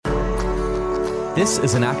This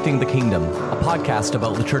is Enacting the Kingdom, a podcast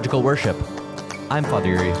about liturgical worship. I'm Father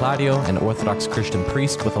Yuri Hladio, an Orthodox Christian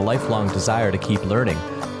priest with a lifelong desire to keep learning.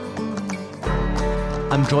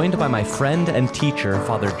 I'm joined by my friend and teacher,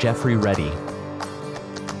 Father Jeffrey Reddy.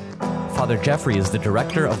 Father Jeffrey is the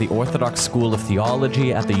director of the Orthodox School of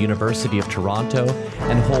Theology at the University of Toronto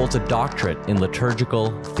and holds a doctorate in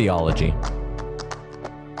liturgical theology.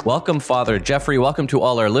 Welcome, Father Jeffrey. Welcome to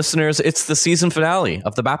all our listeners. It's the season finale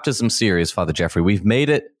of the baptism series, Father Jeffrey. We've made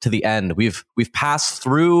it to the end. We've passed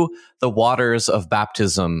through the waters of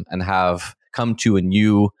baptism and have come to a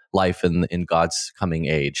new life in God's coming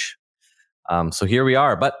age. So here we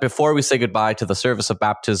are. But before we say goodbye to the service of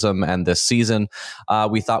baptism and this season,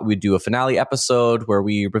 we thought we'd do a finale episode where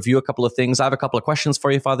we review a couple of things. I have a couple of questions for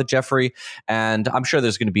you, Father Jeffrey, and I'm sure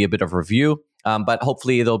there's going to be a bit of review, but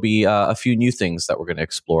hopefully there'll be a few new things that we're going to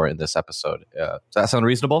explore in this episode. Does that sound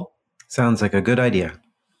reasonable? Sounds like a good idea.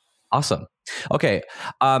 Awesome. Okay.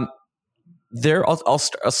 So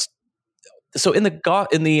in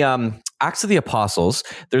the Acts of the Apostles,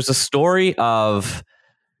 there's a story of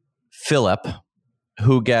Philip,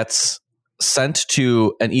 who gets sent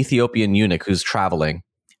to an Ethiopian eunuch who's traveling.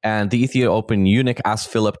 And the Ethiopian eunuch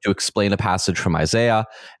asks Philip to explain a passage from Isaiah,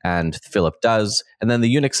 and Philip does. And then the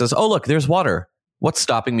eunuch says, "Oh, look, there's water. What's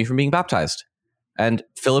stopping me from being baptized?" And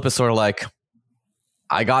Philip is sort of like,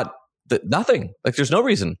 I got nothing. Like, there's no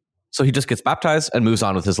reason. So he just gets baptized and moves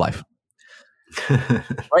on with his life.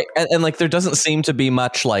 Right. And like, there doesn't seem to be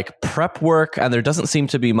much like prep work, and there doesn't seem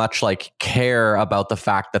to be much like care about the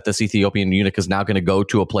fact that this Ethiopian eunuch is now going to go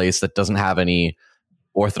to a place that doesn't have any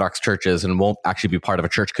Orthodox churches and won't actually be part of a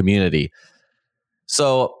church community.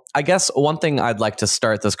 So I guess one thing I'd like to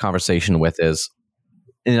start this conversation with is,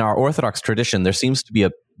 in our Orthodox tradition, there seems to be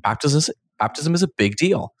baptism is a big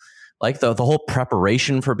deal. Like the whole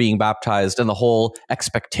preparation for being baptized and the whole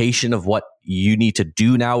expectation of what you need to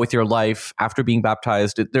do now with your life after being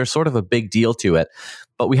baptized, there's sort of a big deal to it.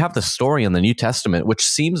 But we have the story in the New Testament, which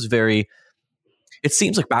seems like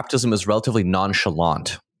baptism is relatively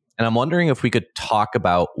nonchalant. And I'm wondering if we could talk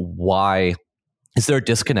about why is there a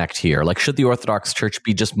disconnect here? Like, should the Orthodox Church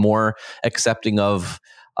be just more accepting of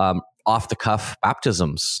off-the-cuff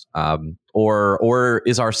baptisms? Or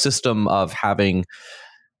is our system of having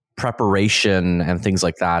preparation and things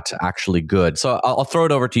like that actually good? So I'll throw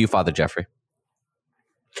it over to you, Father Jeffrey.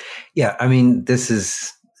 Yeah, I mean, this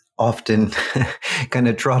is often kind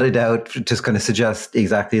of trotted out, just kind of suggest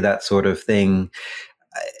exactly that sort of thing.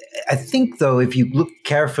 I think, though, if you look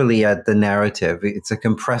carefully at the narrative, it's a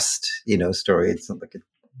compressed, story. It's not like a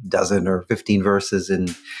dozen or 15 verses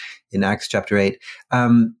in Acts chapter 8.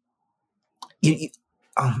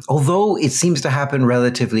 Although it seems to happen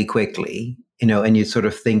relatively quickly, and you sort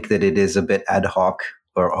of think that it is a bit ad hoc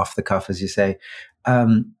or off the cuff, as you say,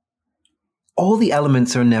 all the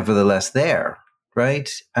elements are nevertheless there,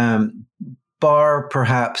 right? Bar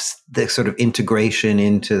perhaps the sort of integration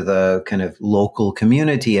into the kind of local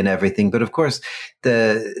community and everything. But of course,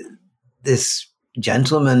 this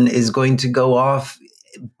gentleman is going to go off.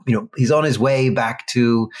 He's on his way back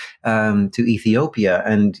to Ethiopia,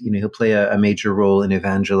 and he'll play a major role in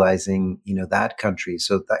evangelizing that country.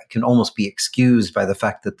 So that can almost be excused by the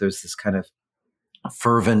fact that there's this kind of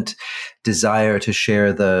fervent desire to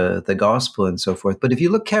share the gospel and so forth. But if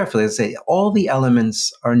you look carefully, I'd say all the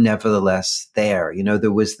elements are nevertheless there.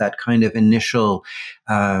 There was that kind of initial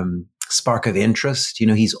spark of interest.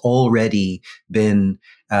 He's already been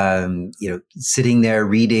sitting there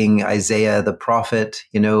reading Isaiah the prophet,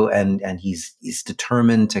 and he's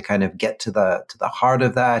determined to kind of get to the heart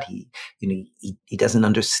of that. He doesn't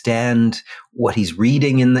understand what he's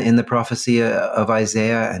reading in the prophecy of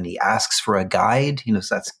Isaiah, and he asks for a guide.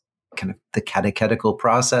 So that's kind of the catechetical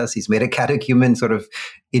process. He's made a catechumen sort of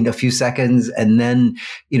in a few seconds, and then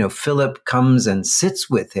Philip comes and sits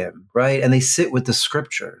with him, right? And they sit with the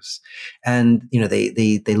scriptures, and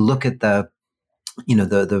they look at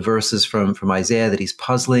the verses from Isaiah that he's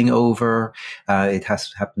puzzling over. It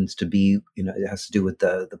happens to be, it has to do with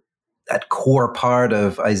that core part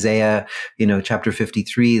of Isaiah, chapter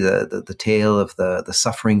 53, the tale of the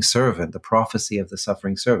suffering servant, the prophecy of the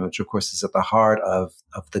suffering servant, which of course is at the heart of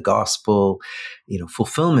the gospel,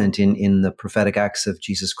 fulfillment in the prophetic acts of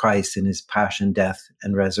Jesus Christ in his passion, death,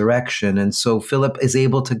 and resurrection. And so Philip is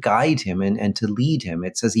able to guide him and to lead him.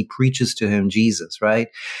 It says he preaches to him Jesus, right?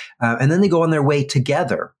 And then they go on their way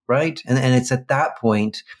together, right? And it's at that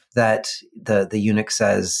point that the eunuch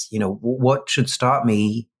says, what should stop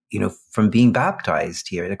me from being baptized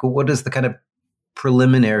here? Like, what is the kind of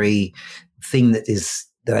preliminary thing that is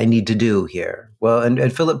that I need to do here? Well,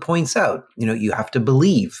 and Philip points out, you have to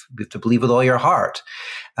believe. You have to believe with all your heart.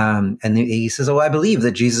 And he says, I believe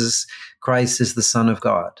that Jesus Christ is the Son of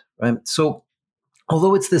God. Right? So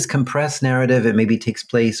although it's this compressed narrative, it maybe takes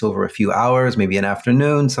place over a few hours, maybe an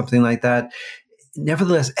afternoon, something like that.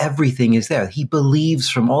 Nevertheless, everything is there. He believes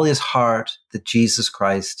from all his heart that Jesus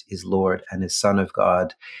Christ is Lord and is Son of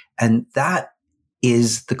God. And that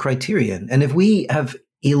is the criterion. And if we have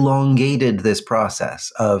elongated this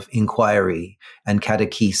process of inquiry and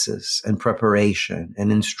catechesis and preparation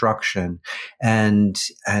and instruction and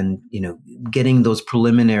getting those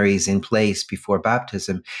preliminaries in place before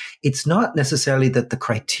baptism, it's not necessarily that the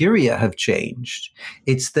criteria have changed.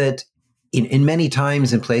 It's that in many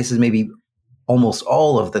times and places, maybe almost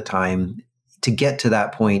all of the time, to get to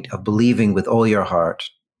that point of believing with all your heart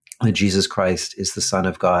that Jesus Christ is the Son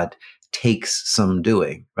of God takes some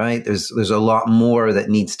doing, right? There's a lot more that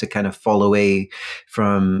needs to kind of fall away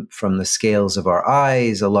from the scales of our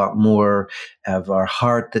eyes, a lot more of our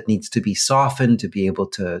heart that needs to be softened to be able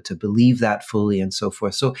to believe that fully and so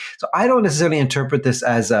forth. So I don't necessarily interpret this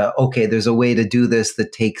as okay, there's a way to do this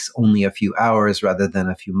that takes only a few hours rather than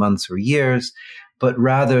a few months or years, but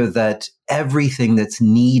rather that everything that's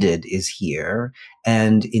needed is here.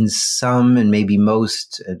 And in some, and maybe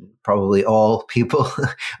most, and probably all people,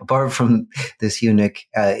 apart from this eunuch,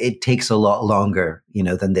 it takes a lot longer,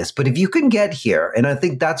 than this. But if you can get here, and I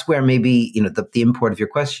think that's where maybe, the import of your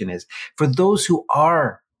question is, for those who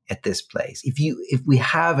are at this place, if we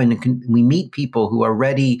have and we meet people who are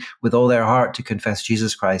ready with all their heart to confess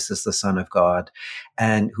Jesus Christ as the Son of God,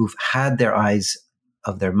 and who've had their eyes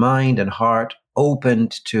of their mind and heart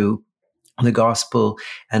opened to the gospel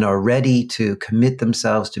and are ready to commit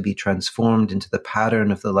themselves to be transformed into the pattern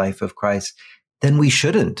of the life of Christ, then we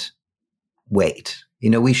shouldn't wait.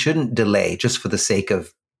 We shouldn't delay just for the sake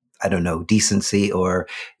of, decency or,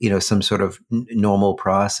 some sort of normal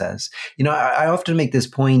process. I often make this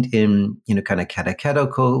point in, kind of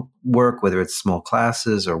catechetical work, whether it's small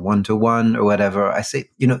classes or one-to-one or whatever. I say,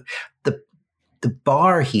 the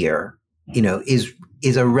bar here,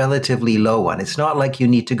 is a relatively low one. It's not like you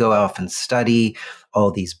need to go off and study all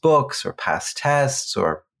these books or pass tests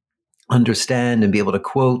or understand and be able to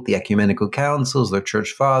quote the ecumenical councils or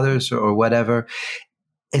church fathers or whatever.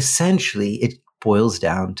 Essentially, it boils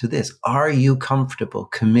down to this. Are you comfortable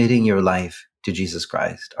committing your life to Jesus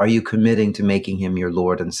Christ? Are you committing to making him your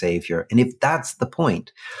Lord and Savior? And if that's the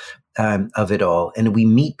point of it all, and we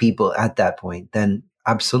meet people at that point, then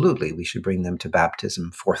absolutely, we should bring them to baptism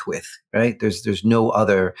forthwith, right? There's no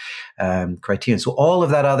other criterion. So all of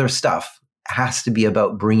that other stuff has to be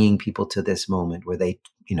about bringing people to this moment where they,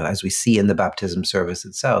 as we see in the baptism service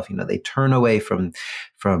itself, they turn away from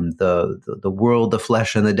the world, the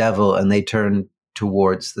flesh, and the devil, and they turn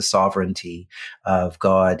towards the sovereignty of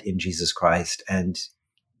God in Jesus Christ. And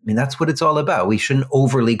that's what it's all about. We shouldn't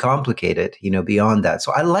overly complicate it, beyond that.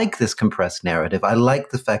 So I like this compressed narrative. I like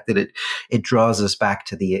the fact that it draws us back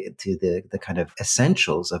to the kind of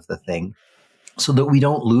essentials of the thing, so that we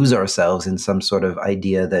don't lose ourselves in some sort of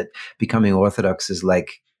idea that becoming Orthodox is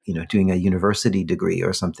like, doing a university degree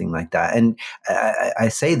or something like that. And I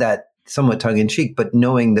say that somewhat tongue in cheek, but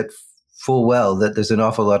knowing that full well that there's an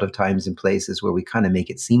awful lot of times and places where we kind of make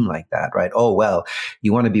it seem like that, right? Oh, well,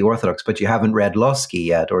 you want to be Orthodox, but you haven't read Lossky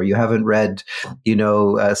yet, or you haven't read,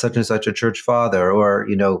 such and such a church father, or,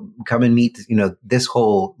 come and meet, this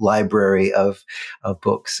whole library of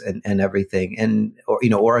books and everything, and,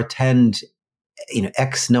 or attend,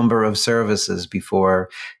 X number of services before,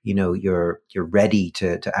 you're ready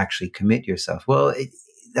to actually commit yourself. Well,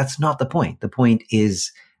 that's not the point. The point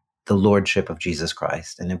is the lordship of Jesus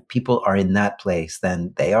Christ. And if people are in that place,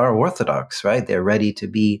 then they are Orthodox, right? They're ready to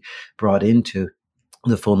be brought into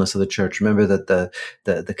the fullness of the church. Remember that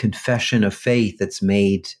the confession of faith that's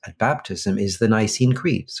made at baptism is the Nicene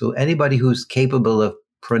Creed. So anybody who's capable of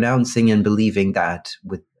pronouncing and believing that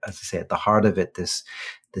with, as I say, at the heart of it, this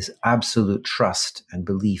absolute trust and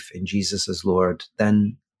belief in Jesus as Lord,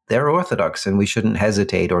 then they're Orthodox, and we shouldn't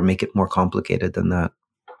hesitate or make it more complicated than that.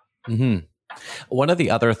 Mm-hmm. One of the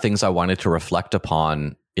other things I wanted to reflect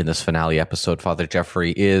upon in this finale episode, Father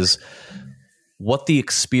Geoffrey, is what the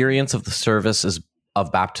experience of the service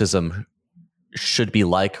of baptism should be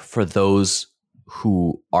like for those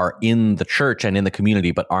who are in the church and in the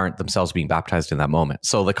community, but aren't themselves being baptized in that moment.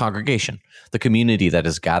 So the congregation, the community that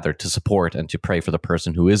is gathered to support and to pray for the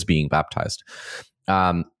person who is being baptized.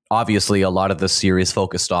 Obviously, a lot of this series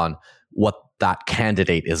focused on what that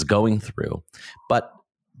candidate is going through, but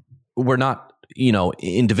we're not,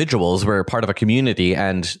 individuals. We're part of a community,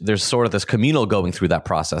 and there's sort of this communal going through that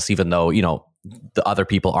process, even though, the other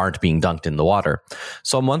people aren't being dunked in the water.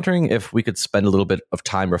 So I'm wondering if we could spend a little bit of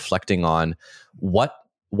time reflecting on what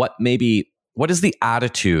is the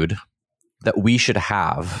attitude that we should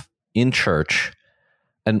have in church,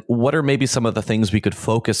 and what are maybe some of the things we could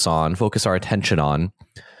focus our attention on,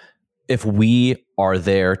 if we are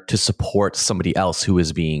there to support somebody else who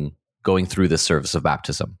is going through this service of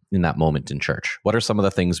baptism in that moment in church. What are some of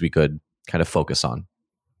the things we could kind of focus on?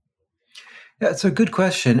 Yeah, it's a good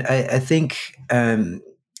question. I think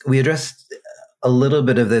we addressed a little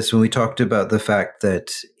bit of this when we talked about the fact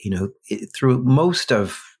that, through most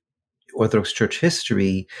of Orthodox Church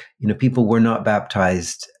history, people were not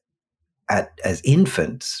baptized as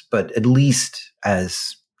infants, but at least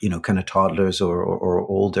as, kind of toddlers or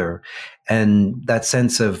older. And that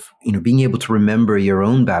sense of, being able to remember your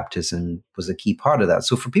own baptism was a key part of that.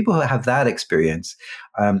 So for people who have that experience,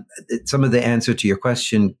 some of the answer to your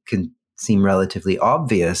question can seem relatively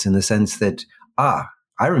obvious in the sense that,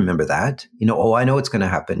 I remember that, I know what's going to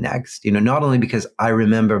happen next, not only because I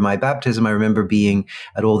remember my baptism, I remember being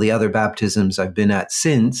at all the other baptisms I've been at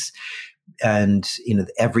since. And,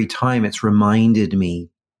 every time it's reminded me,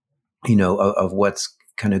 of what's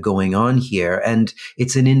kind of going on here. And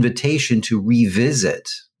it's an invitation to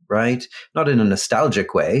revisit, right? Not in a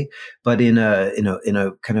nostalgic way, but in a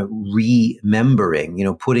kind of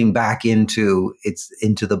remembering, putting back into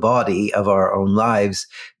the body of our own lives,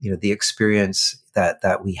 the experience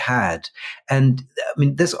that we had. And I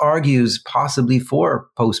mean, this argues possibly for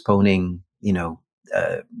postponing,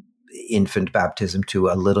 infant baptism to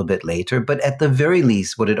a little bit later. But at the very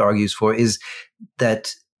least, what it argues for is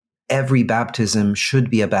that every baptism should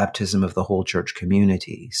be a baptism of the whole church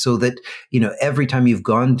community, so that, every time you've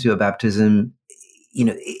gone to a baptism,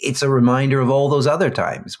 it's a reminder of all those other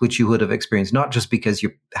times which you would have experienced, not just because you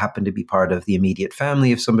happen to be part of the immediate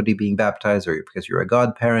family of somebody being baptized or because you're a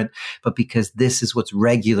godparent, but because this is what's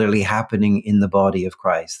regularly happening in the body of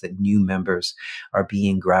Christ, that new members are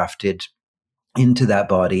being grafted into that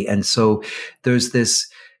body. And so there's this,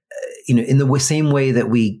 in the same way that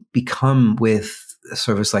we become with a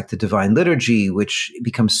service like the Divine Liturgy, which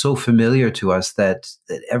becomes so familiar to us that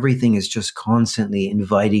everything is just constantly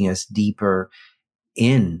inviting us deeper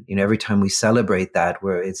in, every time we celebrate that,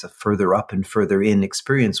 where it's a further up and further in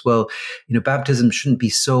experience. Well, baptism shouldn't be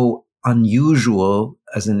so unusual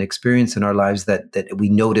as an experience in our lives that we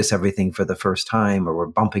notice everything for the first time, or we're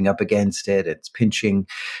bumping up against it. It's pinching,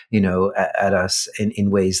 at us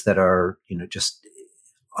in ways that are, just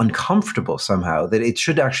uncomfortable somehow. That it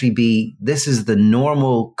should actually be, this is the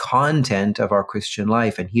normal content of our Christian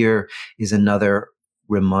life. And here is another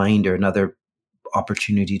reminder, another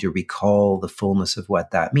opportunity to recall the fullness of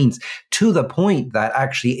what that means, to the point that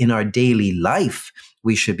actually in our daily life,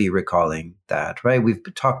 we should be recalling that, right? We've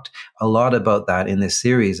talked a lot about that in this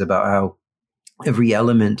series, about how every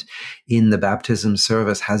element in the baptism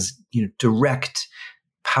service has, direct,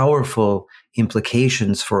 powerful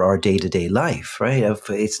implications for our day-to-day life, right?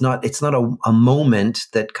 It's not a moment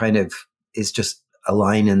that kind of is just a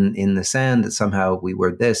line in the sand that somehow we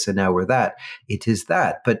were this and now we're that. It is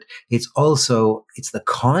that, but it's the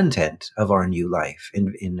content of our new life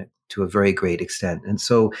in to a very great extent. And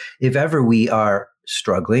so if ever we are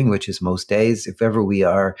struggling, which is most days, if ever we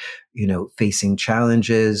are, facing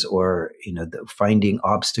challenges or, finding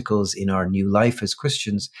obstacles in our new life as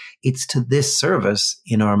Christians, it's to this service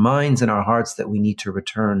in our minds and our hearts that we need to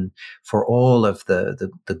return for all of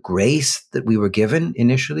the grace that we were given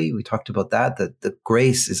initially. We talked about that the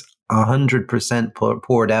grace is 100%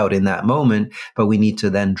 poured out in that moment, but we need to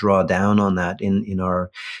then draw down on that in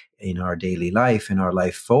our daily life, in our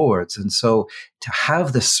life forwards. And so to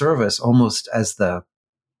have the service almost as the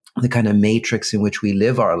kind of matrix in which we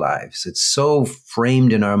live our lives, it's so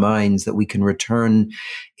framed in our minds that we can return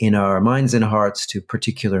in our minds and hearts to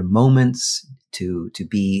particular moments, to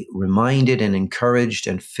be reminded and encouraged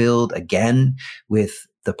and filled again with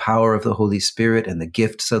the power of the Holy Spirit and the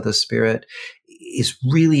gifts of the Spirit, is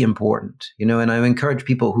really important, and I encourage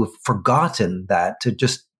people who have forgotten that to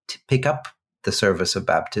just pick up the service of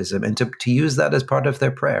baptism and to use that as part of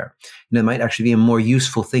their prayer. It might actually be a more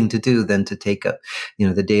useful thing to do than to take up,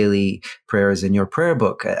 the daily prayers in your prayer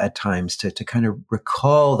book at times, to kind of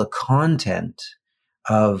recall the content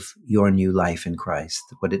of your new life in Christ,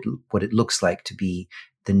 what it looks like to be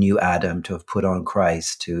the new Adam, to have put on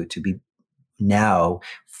Christ, to be now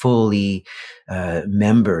fully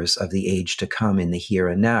members of the age to come in the here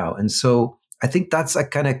and now. And so I think that's a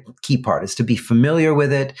kind of key part, is to be familiar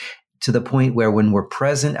with it, to the point where when we're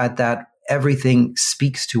present at that, everything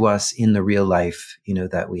speaks to us in the real life,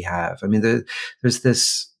 that we have. I mean, there's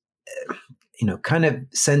this kind of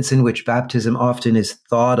sense in which baptism often is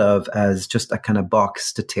thought of as just a kind of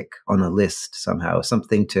box to tick on a list somehow,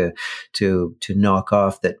 something to knock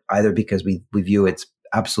off, that either because we view it's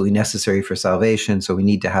absolutely necessary for salvation, so we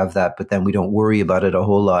need to have that, but then we don't worry about it a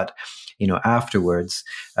whole lot, afterwards.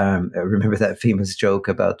 I remember that famous joke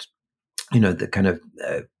about, the kind of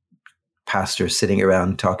pastors sitting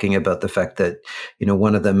around talking about the fact that,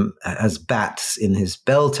 one of them has bats in his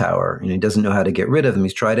bell tower, he doesn't know how to get rid of them.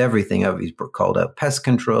 He's tried everything. He's called out pest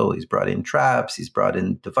control. He's brought in traps. He's brought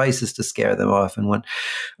in devices to scare them off. And when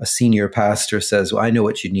a senior pastor says, well, I know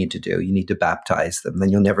what you need to do. You need to baptize them. Then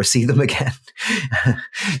you'll never see them again.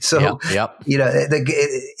 So,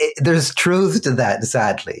 there's truth to that,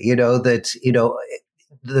 sadly, that,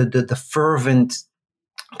 the fervent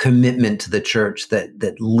commitment to the church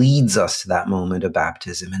that leads us to that moment of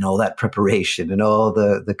baptism and all that preparation and all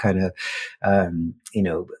the kind of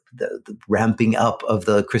the ramping up of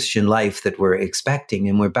the Christian life that we're expecting,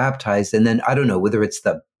 and we're baptized, and then I don't know whether it's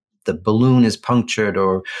the balloon is punctured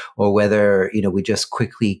or whether we just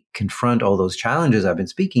quickly confront all those challenges I've been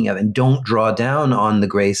speaking of and don't draw down on the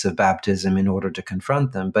grace of baptism in order to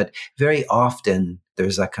confront them. But very often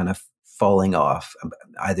there's that kind of falling off.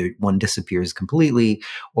 Either one disappears completely,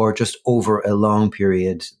 or just over a long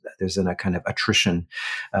period, there's a kind of attrition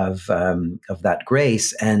of that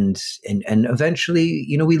grace, and eventually,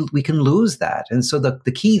 we can lose that. And so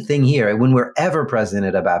the key thing here, when we're ever present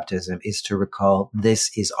at a baptism, is to recall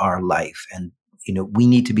this is our life, and we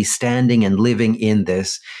need to be standing and living in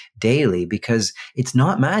this daily, because it's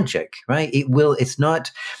not magic, right? It's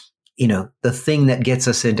not. The thing that gets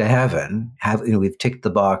us into heaven, we've ticked the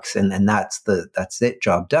box and that's it,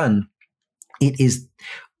 job done. It is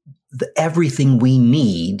everything we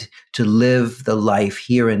need to live the life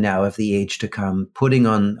here and now of the age to come, putting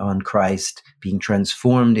on Christ, being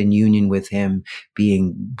transformed in union with him,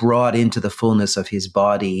 being brought into the fullness of his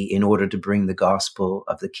body in order to bring the gospel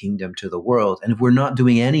of the kingdom to the world. And if we're not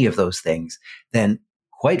doing any of those things, then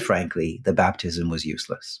quite frankly, the baptism was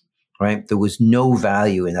useless. Right? There was no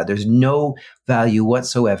value in that. There's no value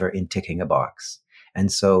whatsoever in ticking a box.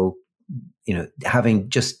 And so, having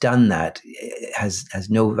just done that has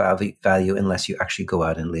no value unless you actually go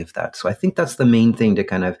out and live that. So I think that's the main thing to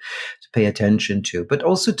kind of to pay attention to, but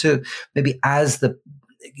also to maybe as the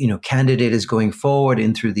candidate is going forward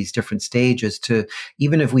in through these different stages, to,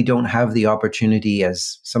 even if we don't have the opportunity,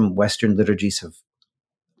 as some Western liturgies have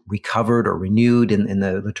recovered or renewed in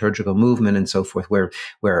the liturgical movement and so forth, where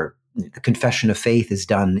the confession of faith is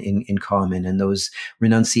done in common, and those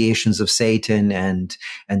renunciations of Satan and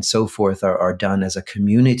so forth are done as a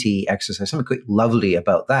community exercise. Something quite lovely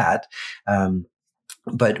about that.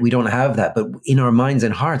 But we don't have that. But in our minds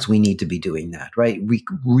and hearts, we need to be doing that, right?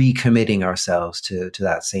 Recommitting ourselves to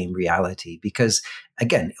that same reality. Because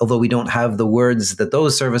again, although we don't have the words that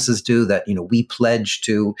those services do, that, we pledge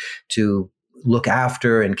to look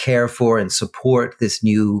after and care for and support this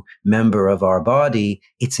new member of our body,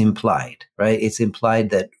 it's implied, right? It's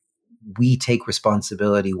implied that we take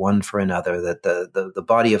responsibility one for another, that the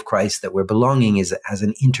body of Christ that we're belonging has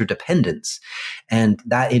an interdependence. And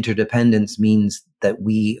that interdependence means that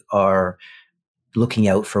we are looking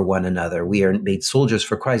out for one another. We are made soldiers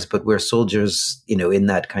for Christ, but we're soldiers, in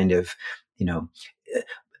that kind of,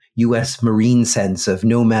 U.S. Marine sense of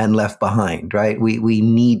no man left behind, right? We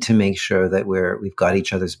need to make sure that we've got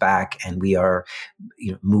each other's back, and we are,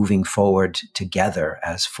 moving forward together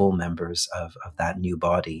as full members of that new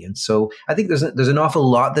body. And so I think there's an awful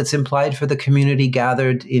lot that's implied for the community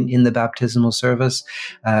gathered in the baptismal service.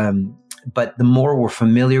 But the more we're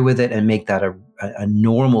familiar with it and make that a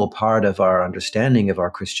normal part of our understanding of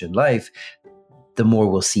our Christian life, the more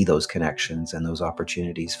we'll see those connections and those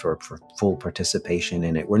opportunities for full participation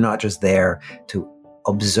in it. We're not just there to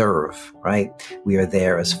observe, right? We are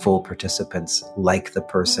there as full participants, like the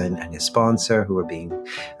person and his sponsor who are being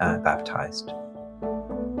baptized.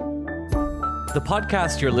 The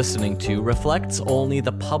podcast you're listening to reflects only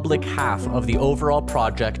the public half of the overall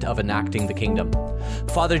project of enacting the kingdom.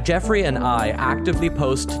 Father Jeffrey and I actively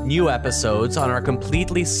post new episodes on our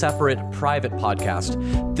completely separate private podcast.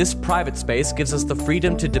 This private space gives us the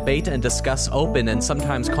freedom to debate and discuss open and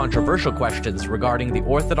sometimes controversial questions regarding the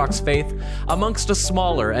Orthodox faith amongst a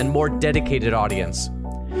smaller and more dedicated audience.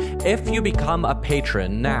 If you become a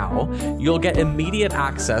patron now, you'll get immediate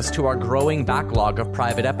access to our growing backlog of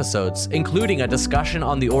private episodes, including a discussion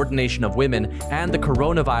on the ordination of women and the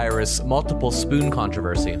coronavirus multiple spoon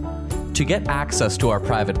controversy. To get access to our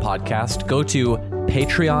private podcast, go to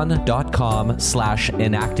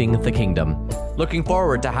patreon.com/enactingthekingdom. Looking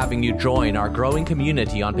forward to having you join our growing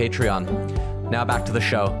community on Patreon. Now back to the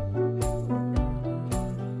show.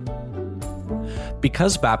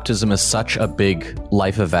 because baptism is such a big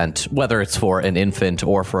life event, whether it's for an infant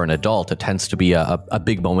or for an adult, it tends to be a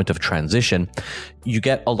big moment of transition. You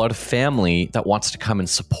get a lot of family that wants to come and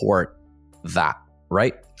support that,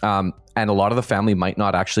 right? And a lot of the family might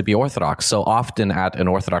not actually be Orthodox. So often at an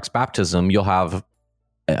Orthodox baptism, you'll have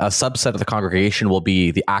a subset of the congregation will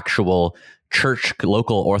be the actual church,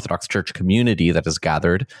 local Orthodox church community that is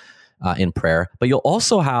gathered in prayer. But you'll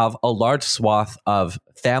also have a large swath of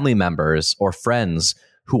family members or friends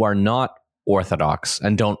who are not Orthodox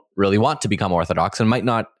and don't really want to become Orthodox and might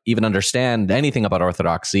not even understand anything about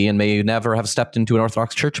Orthodoxy and may never have stepped into an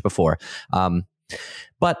Orthodox church before.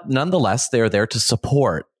 But nonetheless, they're there to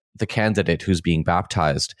support the candidate who's being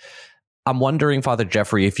baptized. I'm wondering, Father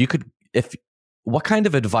Jeffrey, what kind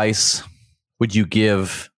of advice would you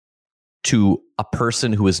give to a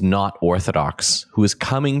person who is not Orthodox, who is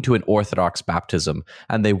coming to an Orthodox baptism,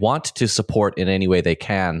 and they want to support in any way they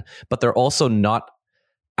can, but they're also not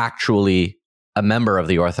actually a member of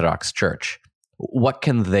the Orthodox Church? What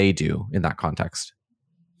can they do in that context?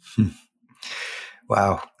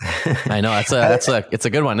 Wow. I know it's a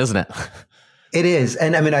good one, isn't it? It is.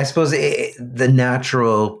 And I mean, I suppose the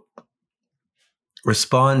natural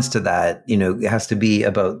response to that, it has to be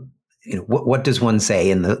about, what does one say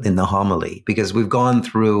in the homily? Because we've gone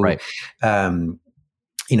through, right.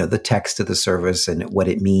 The text of the service and what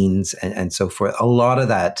it means and so forth. A lot of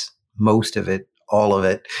that, most of it, all of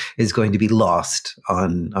it is going to be lost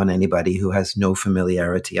on anybody who has no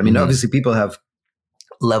familiarity. I mean, obviously people have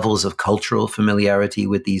levels of cultural familiarity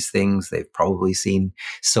with these things. They've probably seen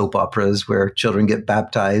soap operas where children get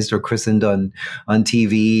baptized or christened on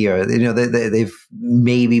TV, or they've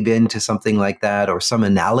maybe been to something like that or some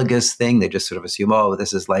analogous thing. They just sort of assume, oh,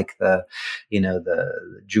 this is like the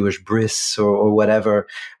Jewish bris or whatever.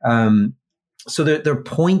 So there are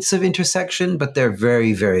points of intersection, but they're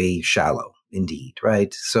very, very shallow indeed,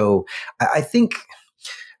 right? So I think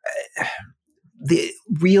the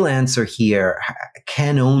real answer here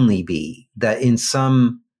can only be that in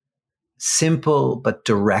some simple but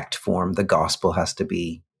direct form, the gospel has to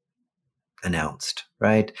be announced,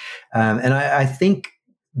 right? And I think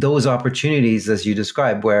those opportunities, as you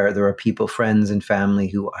described, where there are people, friends and family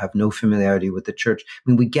who have no familiarity with the church, I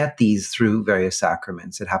mean, we get these through various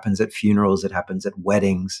sacraments. It happens at funerals, it happens at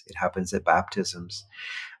weddings, it happens at baptisms.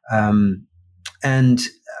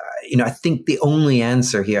 I think the only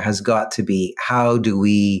answer here has got to be, how do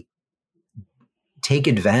we take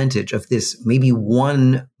advantage of this maybe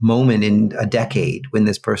one moment in a decade when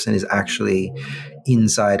this person is actually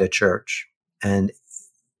inside a church, and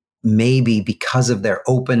maybe because of their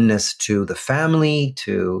openness to the family,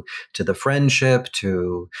 to the friendship,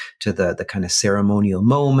 to the kind of ceremonial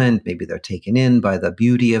moment, maybe they're taken in by the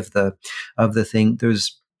beauty of the thing.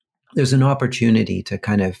 There's an opportunity to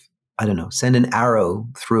kind of, send an arrow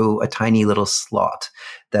through a tiny little slot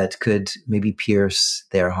that could maybe pierce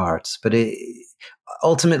their hearts. But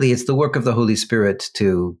ultimately, it's the work of the Holy Spirit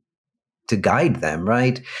to guide them,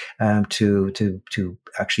 right? To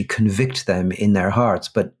actually convict them in their hearts.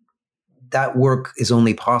 But that work is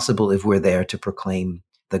only possible if we're there to proclaim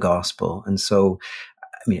the gospel. And so,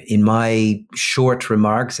 in my short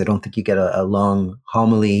remarks, I don't think you get a long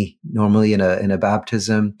homily normally in a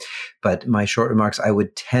baptism, but my short remarks, I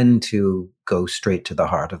would tend to go straight to the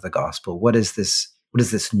heart of the gospel. What is this? What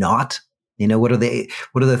is this not? What are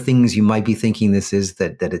the things you might be thinking this is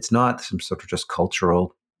that it's not? Some sort of just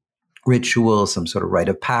cultural ritual, some sort of rite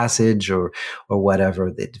of passage or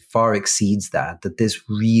whatever that far exceeds that this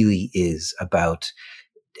really is about.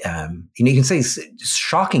 You can say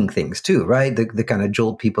shocking things too, right? The kind of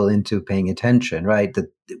jolt people into paying attention, right? That,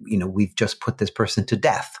 we've just put this person to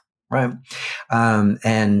death, right?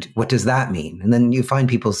 And what does that mean? And then you find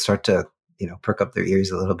people start to, perk up their ears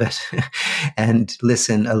a little bit and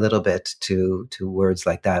listen a little bit to words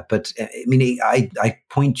like that. But I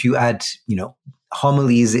point you at,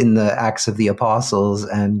 homilies in the Acts of the Apostles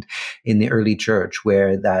and in the early church,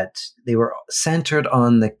 where that they were centered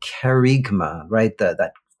on the kerygma, right?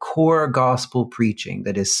 That core gospel preaching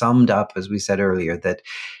that is summed up, as we said earlier, that,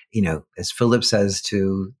 as Philip says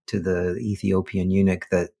to the Ethiopian eunuch,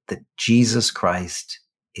 that Jesus Christ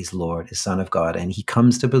is Lord, is Son of God. And he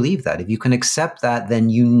comes to believe that. If you can accept that, then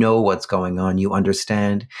you know what's going on, you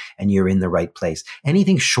understand, and you're in the right place.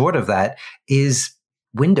 Anything short of that is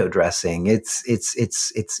window dressing. It's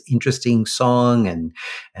interesting song and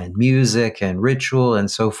music and ritual and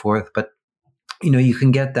so forth. But you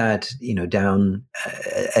can get that, down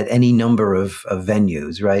at any number of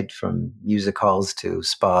venues, right? From music halls to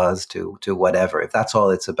spas to whatever. If that's all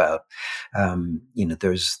it's about,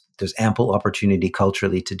 there's ample opportunity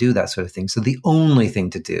culturally to do that sort of thing. So the only thing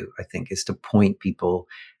to do, I think, is to point people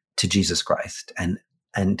to Jesus Christ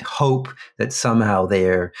and hope that somehow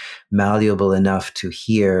they're malleable enough to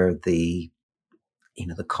hear the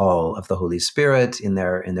call of the Holy Spirit in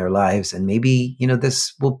their lives. And maybe,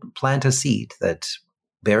 this will plant a seed that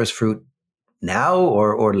bears fruit now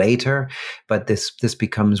or later, but this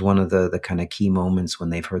becomes one of the kind of key moments when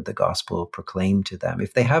they've heard the gospel proclaimed to them.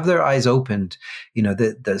 If they have their eyes opened,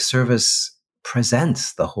 the service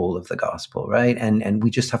presents the whole of the gospel, right? And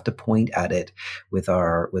we just have to point at it with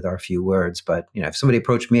our few words. But if somebody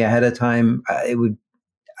approached me ahead of time, I would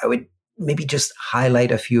maybe just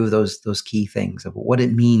highlight a few of those key things of what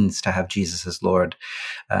it means to have Jesus as Lord,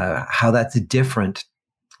 how that's different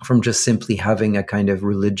from just simply having a kind of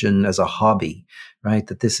religion as a hobby, right?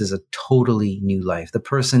 That this is a totally new life. The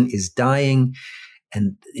person is dying,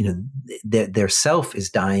 and their self is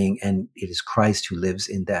dying, and it is Christ who lives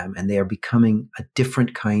in them, and they are becoming a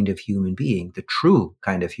different kind of human being, the true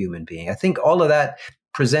kind of human being. I think all of that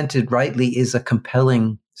presented rightly is a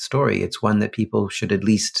compelling story. It's one that people should at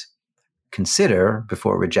least consider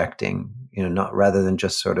before rejecting, not rather than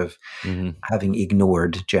just sort of having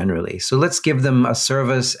ignored generally. So let's give them a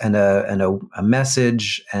service and a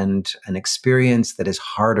message and an experience that is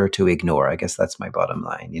harder to ignore. I guess that's my bottom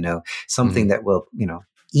line, something that will,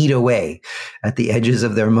 eat away at the edges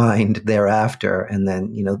of their mind thereafter. And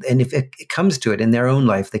then, and if it comes to it in their own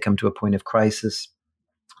life, they come to a point of crisis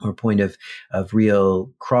or a point of real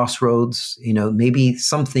crossroads, maybe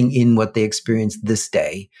something in what they experienced this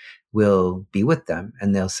day will be with them,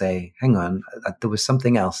 and they'll say, hang on, there was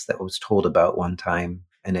something else that was told about one time,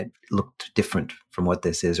 and it looked different from what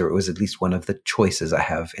this is, or it was at least one of the choices I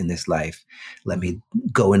have in this life. Let me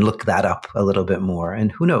go and look that up a little bit more.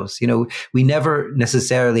 And who knows, we never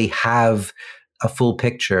necessarily have a full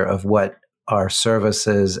picture of what our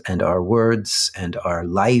services and our words and our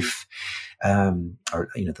life,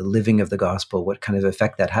 the living of the gospel, what kind of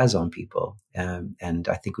effect that has on people. And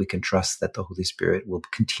I think we can trust that the Holy Spirit will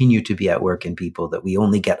continue to be at work in people that we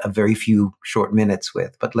only get a very few short minutes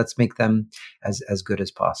with, but let's make them as good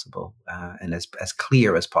as possible, and as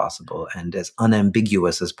clear as possible, and as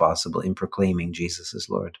unambiguous as possible in proclaiming Jesus as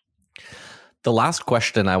Lord. The last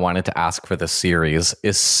question I wanted to ask for this series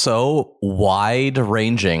is so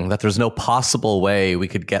wide-ranging that there's no possible way we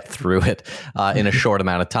could get through it in a short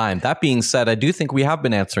amount of time. That being said, I do think we have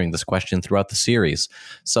been answering this question throughout the series.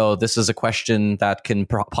 So this is a question that can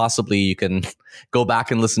possibly, you can go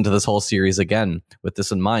back and listen to this whole series again with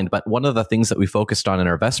this in mind. But one of the things that we focused on in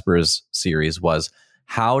our Vespers series was,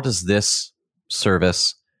 how does this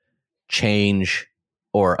service change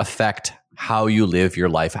or affect how you live your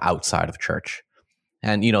life outside of church?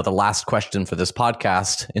 And, the last question for this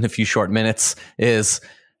podcast in a few short minutes is,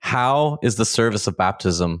 how is the service of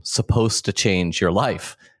baptism supposed to change your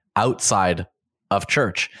life outside of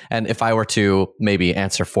church? And if I were to maybe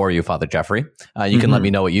answer for you, Father Jeffrey, you can let me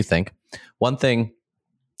know what you think. One thing,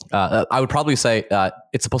 I would probably say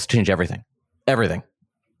it's supposed to change everything.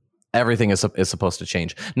 Everything is supposed to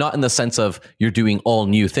change, not in the sense of you're doing all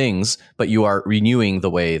new things, but you are renewing the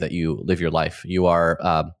way that you live your life. You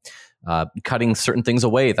are cutting certain things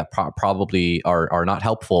away that probably are not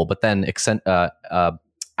helpful, but then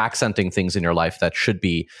accenting things in your life that should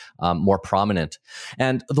be more prominent.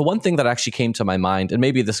 And the one thing that actually came to my mind, and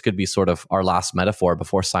maybe this could be sort of our last metaphor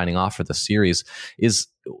before signing off for the series, is,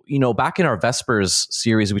 back in our Vespers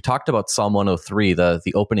series, we talked about Psalm 103,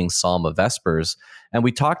 the opening psalm of Vespers. And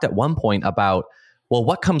we talked at one point about, well,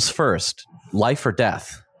 what comes first, life or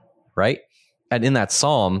death, right? And in that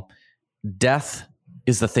psalm, death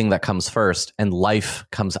is the thing that comes first, and life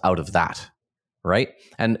comes out of that, right?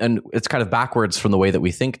 And it's kind of backwards from the way that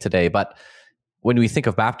we think today. But when we think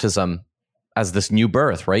of baptism as this new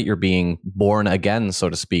birth, right? You're being born again, so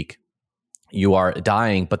to speak. You are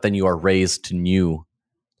dying, but then you are raised to new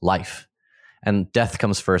life. And death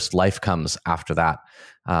comes first, life comes after that.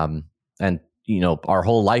 And our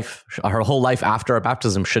whole life after our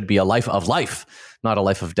baptism should be a life of life, not a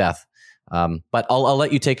life of death. But I'll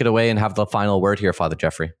let you take it away and have the final word here, Father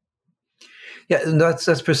Jeffrey. Yeah,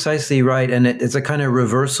 that's precisely right. And it's a kind of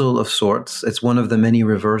reversal of sorts. It's one of the many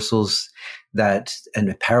reversals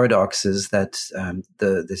and paradoxes that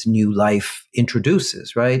this new life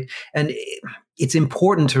introduces, right? And it's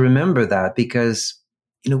important to remember that, because,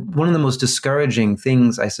 one of the most discouraging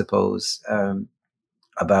things, I suppose,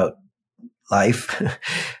 about life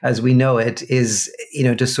as we know it is,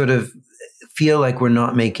 to sort of feel like we're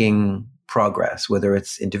not making progress, whether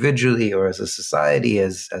it's individually or as a society,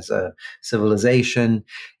 as a civilization.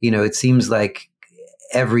 It seems like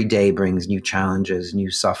every day brings new challenges, new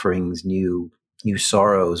sufferings, new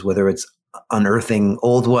sorrows, whether it's unearthing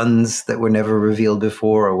old ones that were never revealed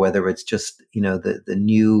before, or whether it's just, the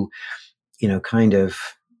new, kind of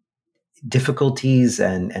difficulties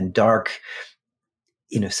and dark,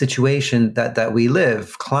 situation that we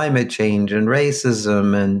live, climate change and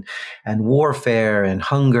racism and warfare and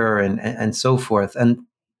hunger and so forth. And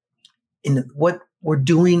what we're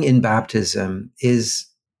doing in baptism is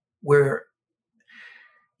we're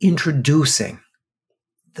introducing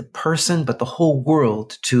the person, but the whole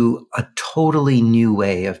world, to a totally new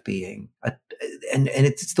way of being. And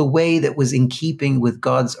it's the way that was in keeping with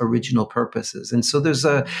God's original purposes. And so there's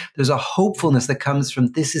a hopefulness that comes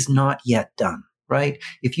from, this is not yet done, right?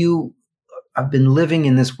 If you have been living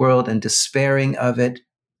in this world and despairing of it,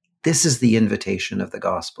 this is the invitation of the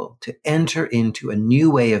gospel, to enter into a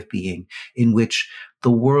new way of being in which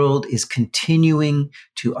the world is continuing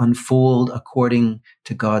to unfold according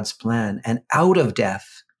to God's plan. And out of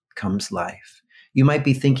death comes life. You might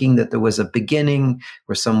be thinking that there was a beginning,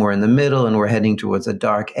 we're somewhere in the middle, and we're heading towards a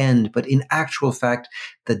dark end. But in actual fact,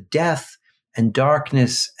 the death and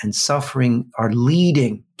darkness and suffering are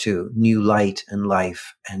leading to new light and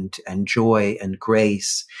life and joy and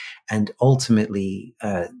grace, and ultimately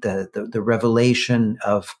the revelation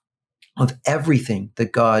of everything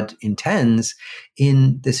that God intends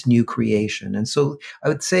in this new creation. And so I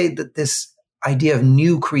would say that this idea of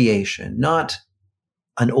new creation, not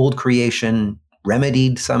an old creation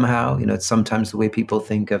remedied somehow, it's sometimes the way people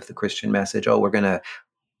think of the Christian message. Oh, we're going to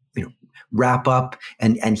wrap up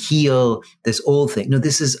and heal this old thing. No,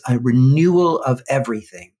 this is a renewal of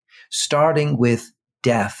everything, starting with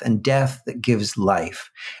death, and death that gives life.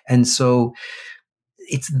 And so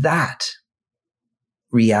it's that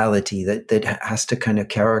reality that has to kind of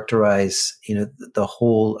characterize, the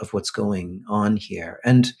whole of what's going on here.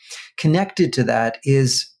 And connected to that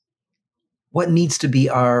is what needs to be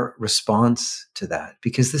our response to that,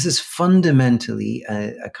 because this is fundamentally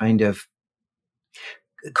a kind of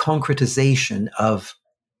concretization of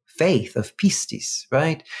faith, of pistis,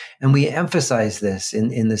 right? And we emphasize this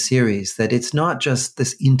in the series, that it's not just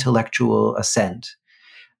this intellectual assent,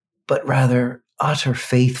 but rather utter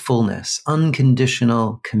faithfulness,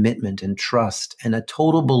 unconditional commitment and trust, and a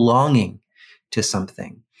total belonging to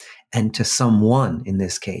something and to someone in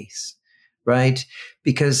this case, right?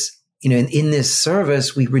 Because, in this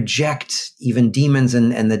service, we reject even demons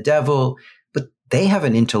and the devil, but they have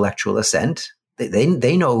an intellectual assent.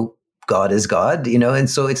 They know God is God, and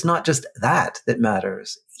so it's not just that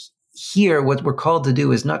matters. Here, what we're called to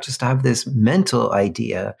do is not just have this mental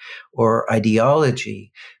idea or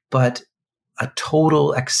ideology, but a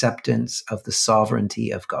total acceptance of the sovereignty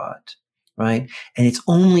of God, right? And it's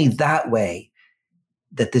only that way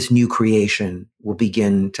that this new creation will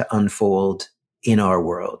begin to unfold in our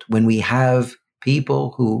world, when we have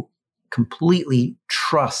people who completely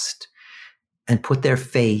trust and put their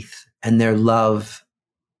faith and their love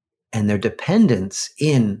and their dependence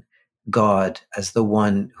in God as the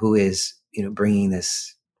one who is, bringing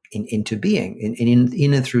this into being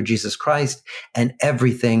in and through Jesus Christ, and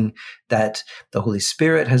everything that the Holy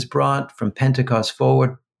Spirit has brought from Pentecost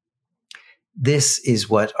forward. This is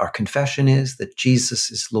what our confession is, that Jesus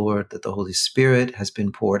is Lord, that the Holy Spirit has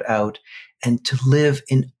been poured out, and to live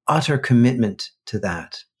in utter commitment to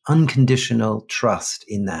that, unconditional trust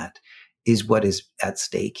in that, is what is at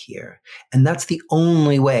stake here. And that's the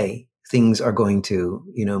only way things are going to,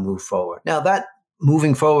 move forward. Now, that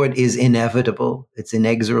moving forward is inevitable. It's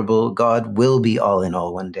inexorable. God will be all in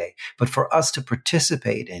all one day. But for us to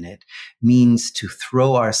participate in it means to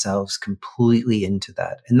throw ourselves completely into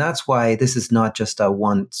that. And that's why this is not just a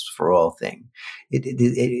once for all thing.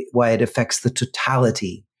 Why it affects the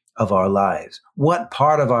totality of our lives. What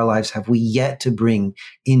part of our lives have we yet to bring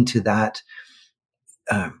into that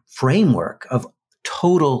framework of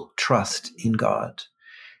total trust in God?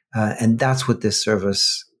 And that's what this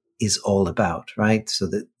service is all about, right? So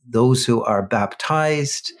that those who are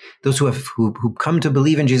baptized, those who come to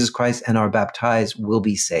believe in Jesus Christ and are baptized will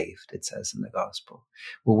be saved, it says in the gospel.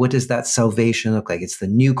 Well, what does that salvation look like? It's the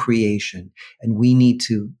new creation. And we need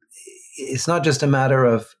to, it's not just a matter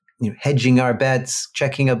of hedging our bets,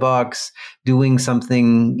 checking a box, doing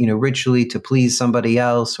something, ritually to please somebody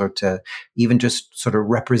else, or to even just sort of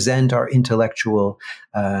represent our intellectual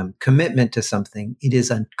commitment to something. It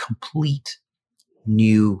is a complete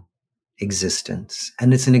new existence.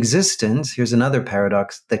 And it's an existence, here's another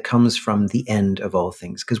paradox, that comes from the end of all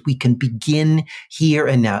things, because we can begin here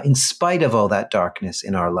and now, in spite of all that darkness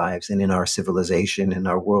in our lives and in our civilization and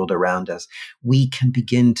our world around us, we can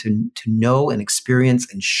begin to know and experience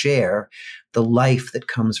and share the life that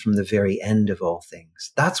comes from the very end of all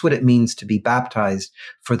things. That's what it means to be baptized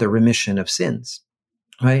for the remission of sins.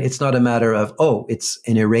 Right? It's not a matter of, oh, it's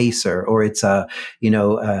an eraser or it's a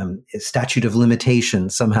statute of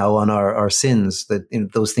limitations somehow on our sins, that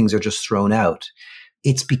those things are just thrown out.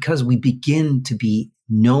 It's because we begin to be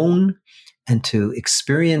known and to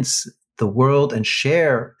experience the world and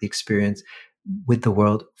share the experience with the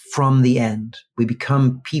world from the end. We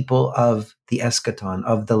become people of the eschaton,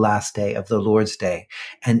 of the last day, of the Lord's day.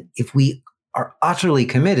 And if we are utterly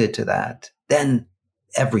committed to that, then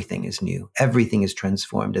everything is new, everything is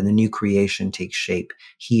transformed, and the new creation takes shape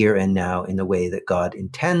here and now in the way that God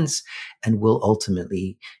intends and will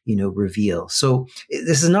ultimately, reveal. So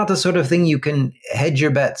this is not the sort of thing you can hedge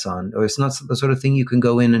your bets on, or it's not the sort of thing you can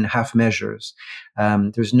go in half measures.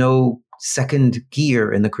 There's no second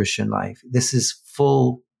gear in the Christian life. This is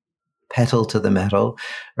full pedal to the metal,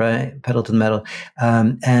 right? Pedal to the metal.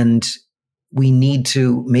 And we need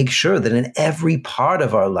to make sure that in every part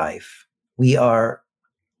of our life, we are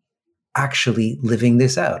actually living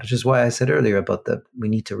this out, which is why I said earlier about we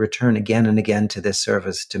need to return again and again to this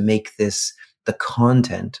service to make this the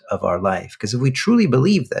content of our life. Because if we truly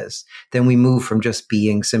believe this, then we move from just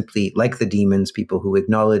being simply like the demons, people who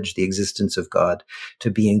acknowledge the existence of God,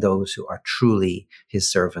 to being those who are truly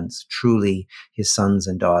his servants, truly his sons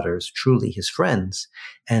and daughters, truly his friends,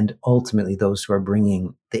 and ultimately those who are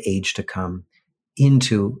bringing the age to come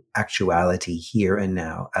into actuality here and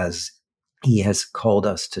now as he has called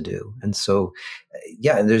us to do. And so,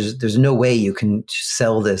 there's no way you can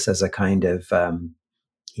sell this as a kind of,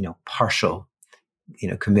 partial,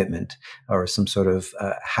 commitment or some sort of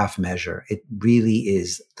half measure. It really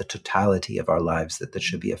is the totality of our lives that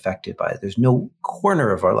should be affected by it. There's no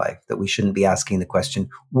corner of our life that we shouldn't be asking the question,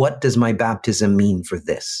 what does my baptism mean for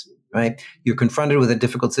this, right? You're confronted with a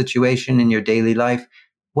difficult situation in your daily life.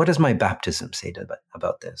 What does my baptism say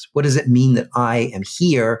about this? What does it mean that I am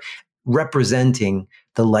here representing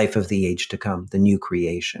the life of the age to come, the new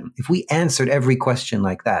creation? If we answered every question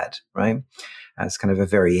like that, right, as kind of a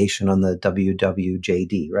variation on the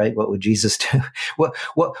WWJD, right? What would Jesus do? What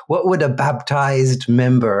would a baptized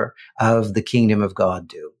member of the kingdom of God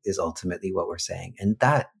do is ultimately what we're saying. And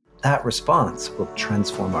that response will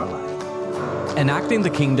transform our life. Enacting the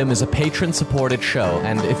Kingdom is a patron-supported show,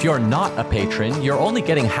 and if you're not a patron, you're only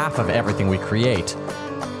getting half of everything we create.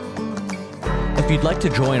 If you'd like to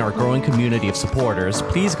join our growing community of supporters,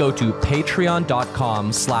 please go to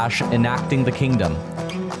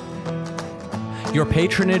patreon.com/enactingthekingdom. Your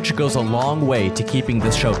patronage goes a long way to keeping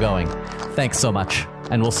this show going. Thanks so much,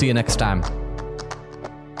 and we'll see you next time.